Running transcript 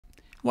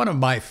One of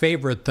my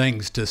favorite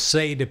things to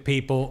say to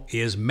people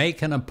is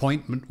make an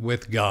appointment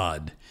with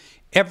God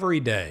every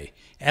day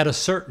at a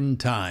certain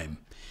time,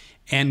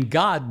 and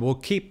God will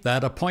keep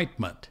that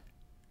appointment.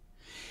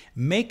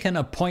 Make an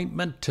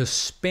appointment to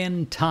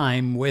spend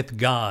time with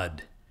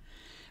God,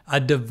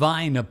 a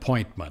divine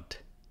appointment.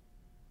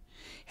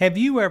 Have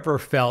you ever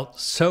felt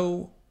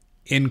so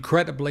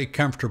incredibly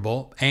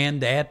comfortable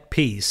and at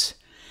peace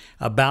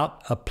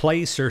about a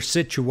place or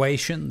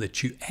situation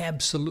that you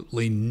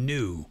absolutely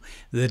knew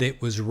that it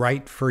was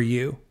right for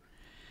you?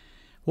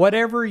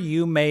 Whatever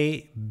you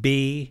may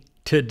be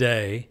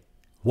today,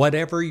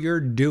 whatever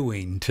you're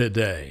doing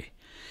today,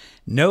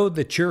 know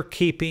that you're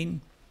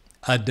keeping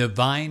a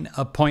divine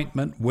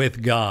appointment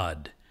with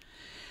God,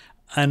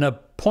 an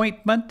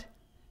appointment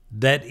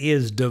that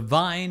is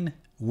divine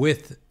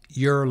with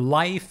your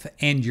life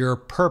and your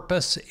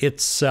purpose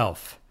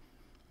itself.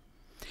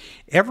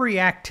 Every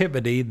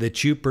activity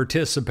that you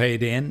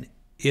participate in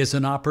is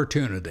an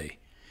opportunity.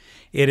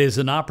 It is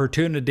an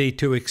opportunity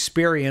to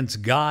experience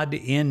God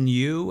in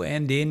you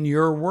and in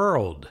your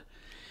world.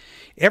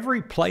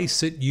 Every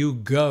place that you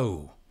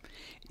go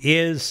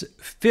is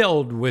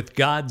filled with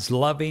God's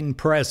loving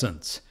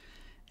presence,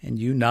 and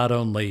you not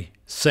only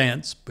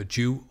sense, but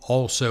you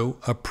also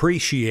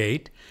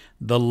appreciate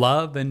the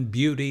love and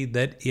beauty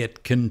that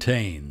it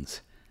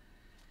contains.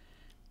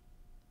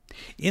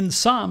 In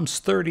Psalms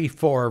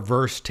 34,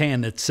 verse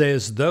 10, it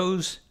says,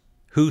 "Those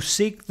who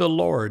seek the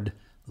Lord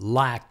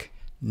lack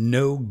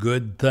no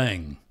good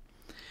thing."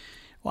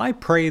 Well, I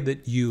pray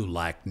that you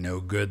lack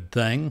no good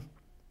thing.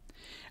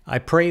 I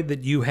pray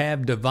that you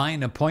have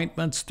divine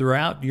appointments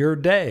throughout your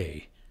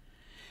day.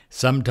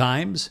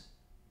 Sometimes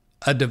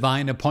a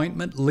divine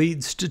appointment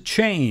leads to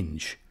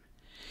change.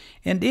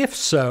 And if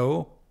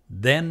so,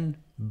 then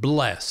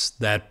bless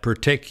that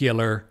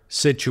particular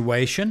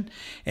situation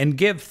and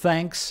give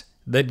thanks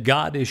that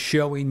God is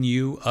showing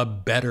you a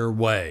better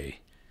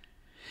way.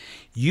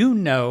 You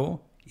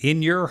know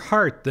in your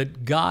heart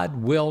that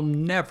God will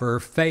never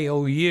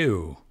fail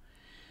you.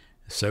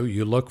 So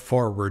you look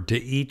forward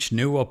to each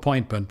new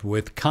appointment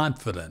with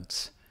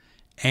confidence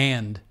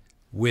and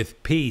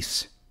with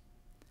peace.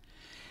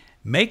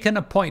 Make an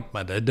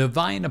appointment, a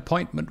divine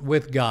appointment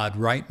with God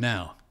right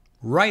now.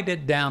 Write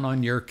it down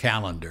on your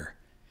calendar.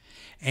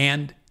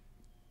 And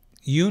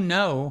you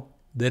know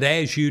that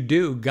as you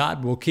do,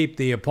 God will keep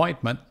the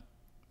appointment.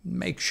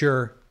 Make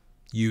sure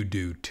you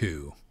do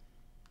too.